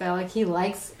type though. Like he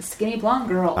likes skinny blonde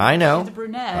girls. I know. She's a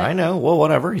brunette. I know. Well,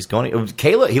 whatever. He's going.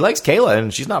 Kayla. He likes Kayla,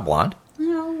 and she's not blonde.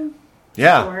 No.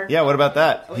 Yeah, Sure. yeah, what about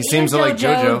that? He seems to like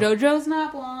JoJo. JoJo's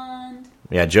not blonde.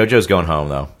 Yeah, JoJo's going home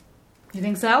though. You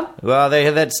think so? Well, they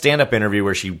had that stand-up interview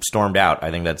where she stormed out.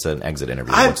 I think that's an exit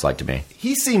interview. It looks like to me.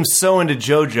 He seems so into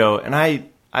JoJo, and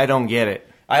I don't get it.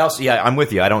 I also, yeah, I'm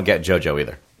with you. I don't get JoJo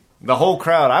either. The whole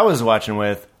crowd I was watching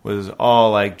with was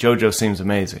all like, JoJo seems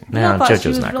amazing. No, I thought JoJo's she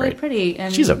was not really great. pretty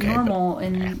and She's okay, normal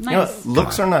and You know, nice.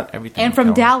 looks are not everything. And from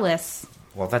Helen. Dallas.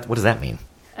 Well, what does that mean?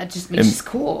 That just means she's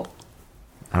cool.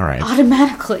 All right,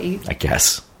 Automatically. I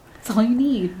guess. That's all you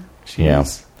need. Yeah.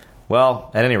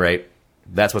 Well, at any rate,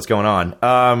 that's what's going on.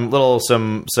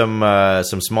 Some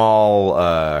small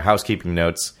housekeeping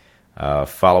notes.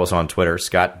 Follow us on Twitter.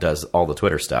 Scott does all the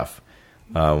Twitter stuff.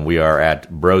 We are at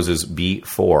Broses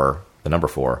B4, the number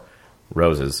 4,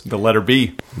 Roses, The letter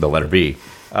B. the letter B.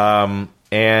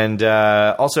 And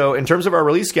also, in terms of our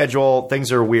release schedule,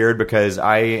 things are weird because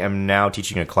I am now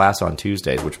teaching a class on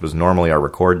Tuesdays, which was normally our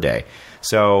record day.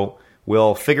 So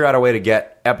we'll figure out a way to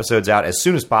get episodes out as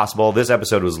soon as possible. This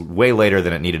episode was way later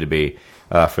than it needed to be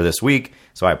for this week,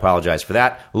 so I apologize for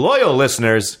that. Loyal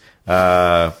listeners,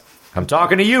 I'm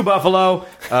talking to you, Buffalo.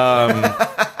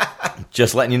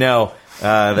 Just letting you know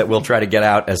that we'll try to get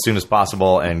out as soon as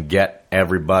possible and get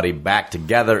everybody back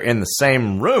together in the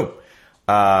same room.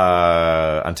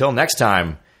 Until next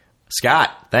time, Scott,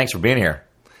 thanks for being here.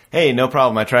 Hey, no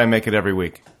problem. I try and make it every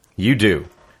week. You do.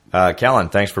 Kellen,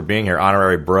 thanks for being here.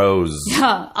 Honorary Bros.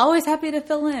 Yeah, always happy to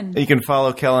fill in. You can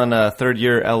follow Kellen Third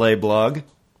Year LA blog.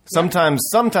 Sometimes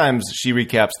she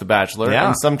recaps The Bachelor, Yeah.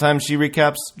 and sometimes she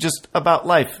recaps just about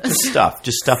life.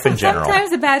 Just stuff in general.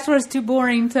 Sometimes The Bachelor is too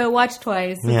boring to watch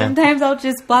twice. So Yeah. Sometimes I'll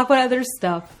just block out other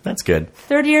stuff. That's good.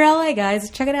 3rd Year LA, guys.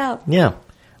 Check it out. Yeah.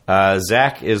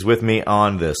 Zach is with me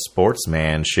on the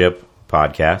Sportsmanship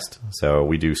podcast. So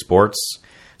we do sports.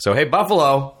 So, hey,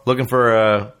 Buffalo, looking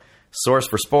for source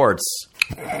for sports,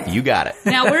 you got it.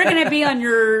 Now, we're going to be on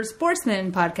your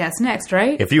Sportsman podcast next,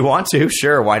 right? If you want to,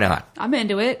 sure, why not? I'm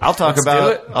into it. I'll talk Let's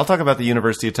do about the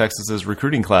University of Texas's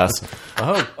recruiting class.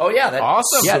 Oh yeah, that,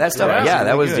 Awesome. Yeah, that stuff. Yeah,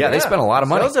 that was. good. Yeah, they spent a lot of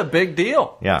money. That was a big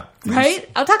deal. Yeah, Right?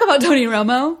 I'll talk about Tony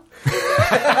Romo.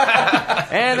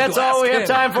 and that's all we have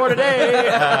time for today.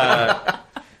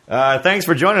 Thanks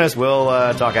for joining us. We'll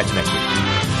talk at you next week.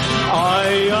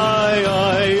 Aye, aye,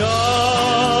 aye, aye.